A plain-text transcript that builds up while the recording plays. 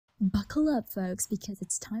Buckle up, folks, because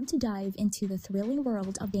it's time to dive into the thrilling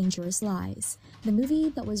world of Dangerous Lies, the movie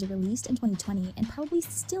that was released in 2020 and probably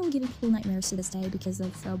still giving people nightmares to this day because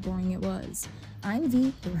of how boring it was. I'm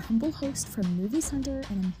V, your humble host from Movies Hunter,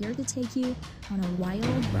 and I'm here to take you on a wild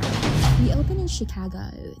ride. We open in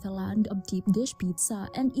Chicago, the land of deep dish pizza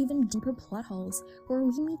and even deeper plot holes, where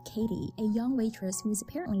we meet Katie, a young waitress who is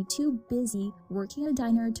apparently too busy working at a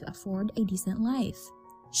diner to afford a decent life.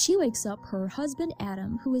 She wakes up her husband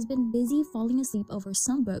Adam, who has been busy falling asleep over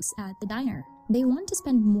some books at the diner. They want to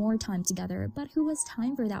spend more time together, but who has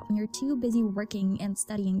time for that when you're too busy working and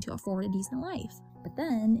studying to afford a decent life? But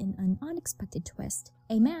then, in an unexpected twist,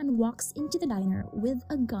 a man walks into the diner with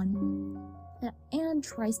a gun and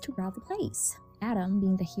tries to rob the place. Adam,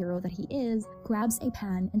 being the hero that he is, grabs a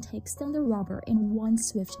pan and takes down the robber in one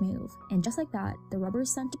swift move. And just like that, the robber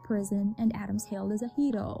is sent to prison and Adam's hailed as a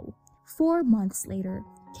hero. 4 months later,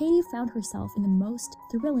 Katie found herself in the most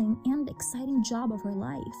thrilling and exciting job of her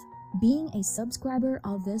life, being a subscriber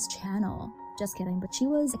of this channel. Just kidding, but she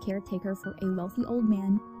was a caretaker for a wealthy old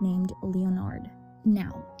man named Leonard.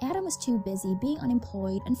 Now, Adam was too busy being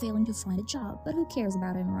unemployed and failing to find a job, but who cares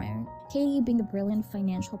about him, right? Katie, being the brilliant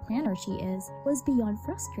financial planner she is, was beyond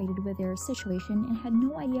frustrated with their situation and had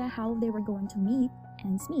no idea how they were going to meet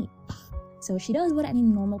ends meet. So she does what any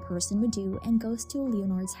normal person would do and goes to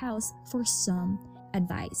Leonard's house for some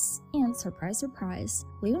advice. And surprise, surprise,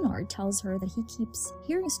 Leonard tells her that he keeps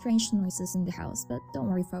hearing strange noises in the house, but don't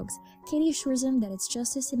worry folks, Katie assures him that it's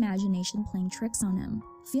just his imagination playing tricks on him.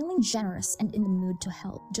 Feeling generous and in the mood to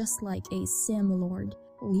help, just like a sim lord,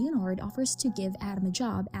 Leonard offers to give Adam a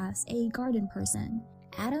job as a garden person.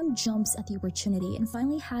 Adam jumps at the opportunity and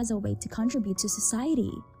finally has a way to contribute to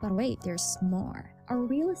society. But wait, there's more. A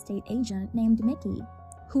real estate agent named Mickey,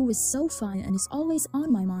 who is so fun and is always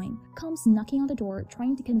on my mind, comes knocking on the door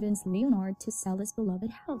trying to convince Leonard to sell his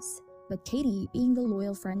beloved house. But Katie, being the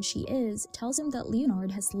loyal friend she is, tells him that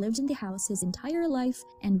Leonard has lived in the house his entire life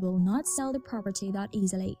and will not sell the property that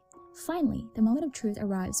easily. Finally, the moment of truth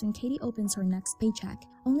arrives when Katie opens her next paycheck,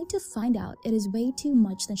 only to find out it is way too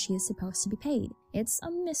much than she is supposed to be paid. It's a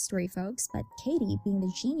mystery, folks, but Katie, being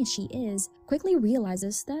the genius she is, quickly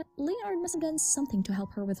realizes that Leonard must have done something to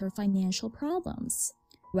help her with her financial problems.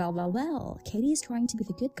 Well, Katie is trying to be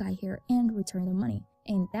the good guy here and return the money.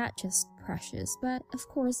 Ain't that just precious? But of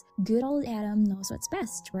course, good old Adam knows what's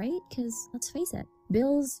best, right? Cause let's face it,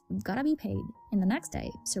 bills gotta be paid. And the next day,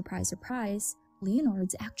 surprise, surprise,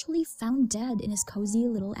 Leonard's actually found dead in his cozy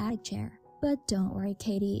little attic chair. But don't worry,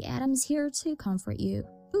 Katie, Adam's here to comfort you.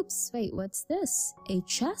 Oops, wait, what's this? A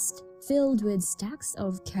chest filled with stacks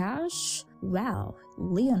of cash? Wow,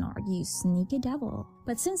 Leonard, you sneaky devil.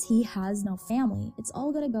 But since he has no family, it's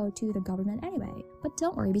all gonna go to the government anyway. But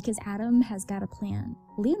don't worry, because Adam has got a plan.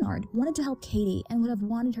 Leonard wanted to help Katie and would have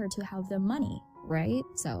wanted her to have the money, right?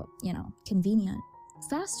 So, convenient.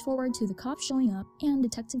 Fast forward to the cops showing up, and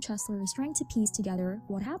Detective Chesler is trying to piece together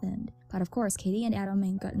what happened. But of course, Katie and Adam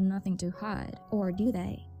ain't got nothing to hide. Or do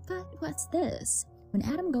they? But what's this? When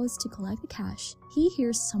Adam goes to collect the cash, he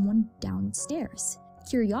hears someone downstairs.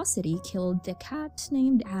 Curiosity killed the cat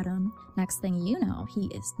named Adam. Next thing you know, he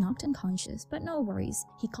is knocked unconscious, but no worries.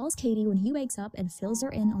 He calls Katie when he wakes up and fills her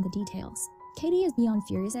in on the details. Katie is beyond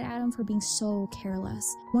furious at Adam for being so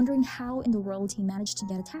careless, wondering how in the world he managed to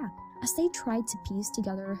get attacked. As they tried to piece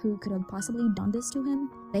together who could have possibly done this to him,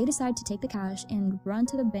 they decide to take the cash and run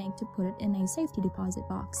to the bank to put it in a safety deposit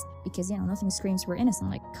box, because nothing screams we're innocent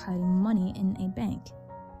like hiding money in a bank.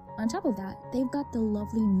 On top of that, they've got the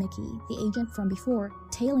lovely Mickey, the agent from before,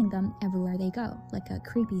 tailing them everywhere they go, like a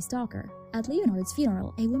creepy stalker. At Leonard's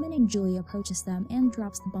funeral, a woman named Julie approaches them and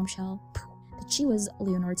drops the bombshell that she was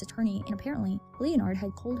Leonard's attorney, and apparently, Leonard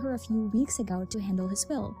had called her a few weeks ago to handle his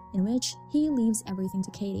will, in which he leaves everything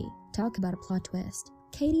to Katie. Talk about a plot twist.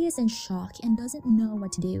 Katie is in shock and doesn't know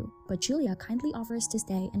what to do, but Julia kindly offers to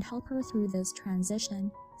stay and help her through this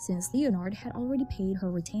transition, since Leonard had already paid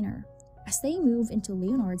her retainer. As they move into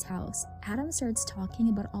Leonard's house, Adam starts talking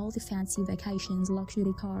about all the fancy vacations,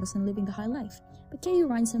 luxury cars, and living the high life. But Katie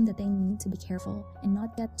reminds him that they need to be careful and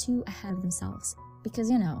not get too ahead of themselves.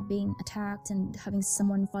 Because, being attacked and having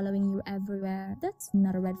someone following you everywhere, that's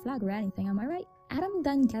not a red flag or anything, am I right? Adam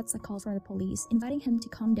then gets a call from the police, inviting him to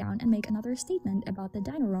come down and make another statement about the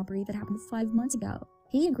diner robbery that happened 5 months ago.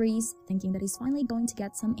 He agrees, thinking that he's finally going to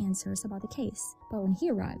get some answers about the case. But when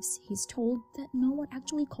he arrives, he's told that no one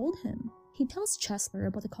actually called him. He tells Chesler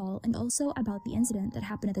about the call and also about the incident that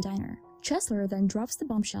happened at the diner. Chesler then drops the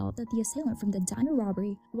bombshell that the assailant from the diner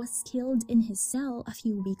robbery was killed in his cell a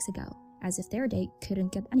few weeks ago. As if their date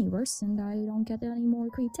couldn't get any worse and I don't get any more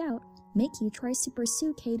creeped out, Mickey tries to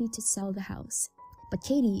pursue Katie to sell the house. But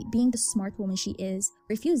Katie, being the smart woman she is,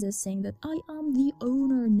 refuses, saying that I am the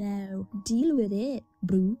owner now. Deal with it,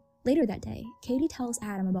 bro. Later that day, Katie tells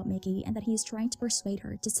Adam about Mickey and that he is trying to persuade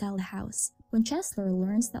her to sell the house. When Chesler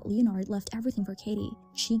learns that Leonard left everything for Katie,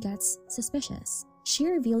 she gets suspicious. She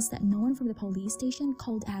reveals that no one from the police station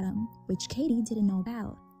called Adam, which Katie didn't know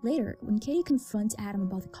about. Later, when Katie confronts Adam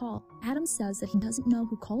about the call, Adam says that he doesn't know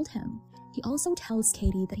who called him. He also tells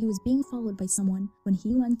Katie that he was being followed by someone when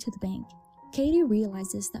he went to the bank. Katie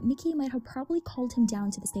realizes that Mickey might have probably called him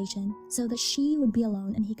down to the station so that she would be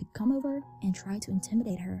alone and he could come over and try to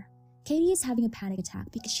intimidate her. Katie is having a panic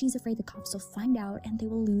attack because she's afraid the cops will find out and they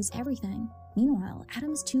will lose everything. Meanwhile,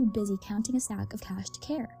 Adam is too busy counting a stack of cash to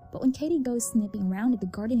care. But when Katie goes snipping around at the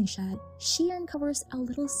gardening shed, she uncovers a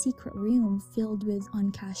little secret room filled with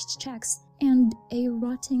uncashed checks and a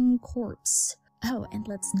rotting corpse. Oh, and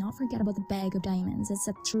let's not forget about the bag of diamonds. It's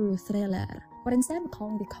a true thriller. But instead of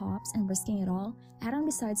calling the cops and risking it all, Adam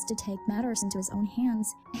decides to take matters into his own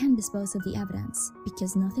hands and dispose of the evidence.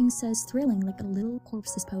 Because nothing says thrilling like a little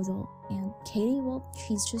corpse disposal. And Katie, well,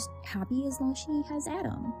 she's just happy as long as she has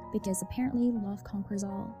Adam. Because apparently love conquers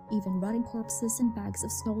all, even rotting corpses and bags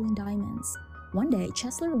of stolen diamonds. One day,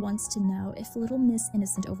 Chesler wants to know if little Miss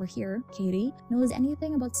Innocent over here, Katie, knows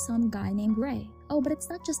anything about some guy named Ray. Oh, but it's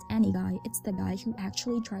not just any guy, it's the guy who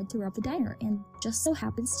actually tried to rob the diner and just so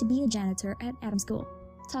happens to be a janitor at Adam's school.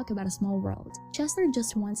 Talk about a small world. Chesler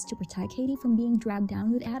just wants to protect Katie from being dragged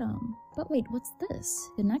down with Adam. But wait, what's this?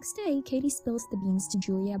 The next day, Katie spills the beans to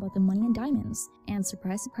Julia about the money and diamonds. And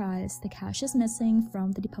surprise, surprise, the cash is missing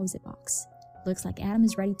from the deposit box. Looks like Adam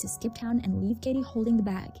is ready to skip town and leave Katie holding the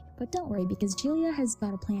bag. But don't worry, because Julia has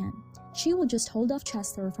got a plan. She will just hold off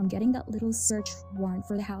Chesler from getting that little search warrant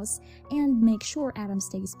for the house and make sure Adam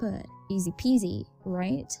stays put. Easy peasy,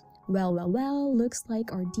 right? Well, looks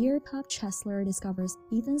like our dear cop Chesler discovers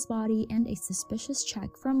Ethan's body and a suspicious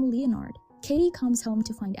check from Leonard. Katie comes home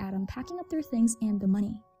to find Adam packing up their things and the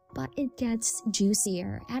money. But it gets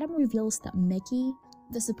juicier. Adam reveals that Mickey,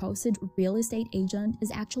 the supposed real estate agent,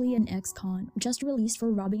 is actually an ex-con just released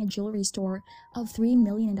for robbing a jewelry store of $3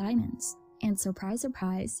 million in diamonds. And surprise,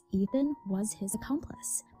 surprise, Ethan was his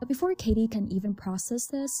accomplice. But before Katie can even process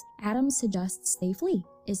this, Adam suggests they flee.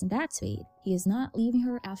 Isn't that sweet? He is not leaving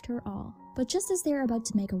her after all. But just as they're about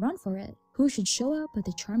to make a run for it, who should show up but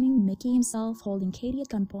the charming Mickey himself holding Katie at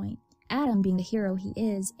gunpoint. Adam, being the hero he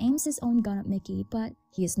is, aims his own gun at Mickey, but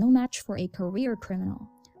he is no match for a career criminal.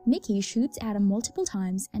 Mickey shoots Adam multiple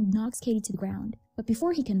times and knocks Katie to the ground. But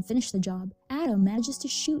before he can finish the job, Adam manages to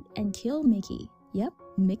shoot and kill Mickey. Yep,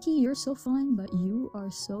 Mickey, you're so fine, but you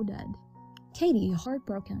are so dead. Katie,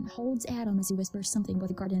 heartbroken, holds Adam as he whispers something about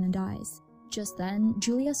the garden and dies. Just then,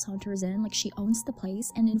 Julia saunters in like she owns the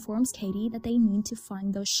place and informs Katie that they need to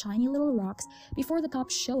find those shiny little rocks before the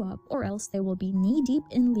cops show up, or else they will be knee-deep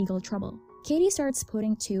in legal trouble. Katie starts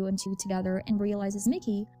putting two and two together and realizes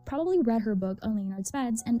Mickey probably read her book on Leonard's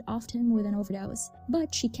beds and offed him with an overdose,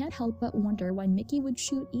 but she can't help but wonder why Mickey would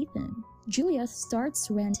shoot Ethan. Julia starts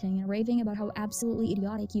ranting and raving about how absolutely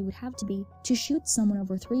idiotic you would have to be to shoot someone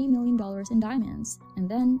over $3 million in diamonds, and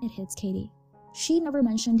then it hits Katie. She never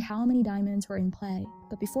mentioned how many diamonds were in play,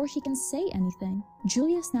 but before she can say anything,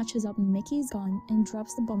 Julia snatches up Mickey's gun and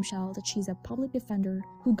drops the bombshell that she's a public defender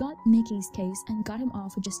who got Mickey's case and got him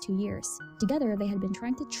off with just 2 years. Together, they had been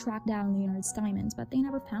trying to track down Leonard's diamonds, but they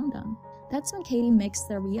never found them. That's when Katie makes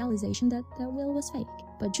the realization that the will was fake.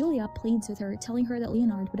 But Julia pleads with her, telling her that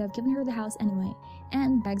Leonard would have given her the house anyway,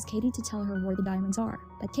 and begs Katie to tell her where the diamonds are.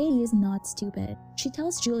 But Katie is not stupid. She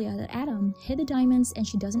tells Julia that Adam hid the diamonds and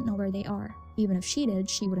she doesn't know where they are. Even if she did,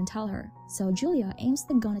 she wouldn't tell her. So Julia aims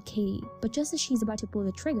the gun at Katie, but just as she's about to pull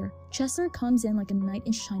the trigger, Chesler comes in like a knight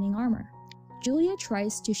in shining armor. Julia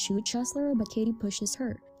tries to shoot Chesler, but Katie pushes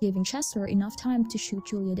her, giving Chesler enough time to shoot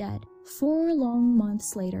Julia dead. 4 long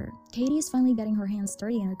months later, Katie is finally getting her hands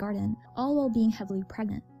dirty in her garden, all while being heavily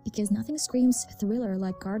pregnant, because nothing screams thriller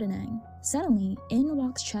like gardening. Suddenly, in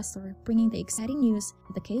walks Chesler, bringing the exciting news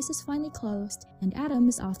that the case is finally closed and Adam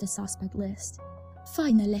is off the suspect list.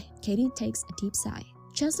 Finally, Katie takes a deep sigh.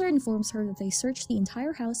 Chesler informs her that they searched the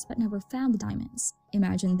entire house but never found the diamonds.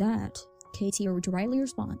 Imagine that. Katie dryly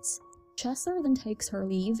responds. Chesler then takes her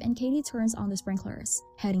leave and Katie turns on the sprinklers,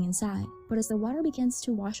 heading inside. But as the water begins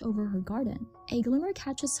to wash over her garden, a glimmer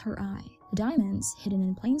catches her eye. The diamonds, hidden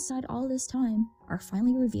in plain sight all this time, are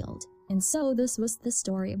finally revealed. And so this was the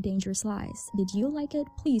story of Dangerous Lies. Did you like it?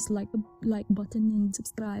 Please like the like button and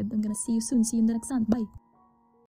subscribe. I'm gonna see you soon. See you in the next one. Bye.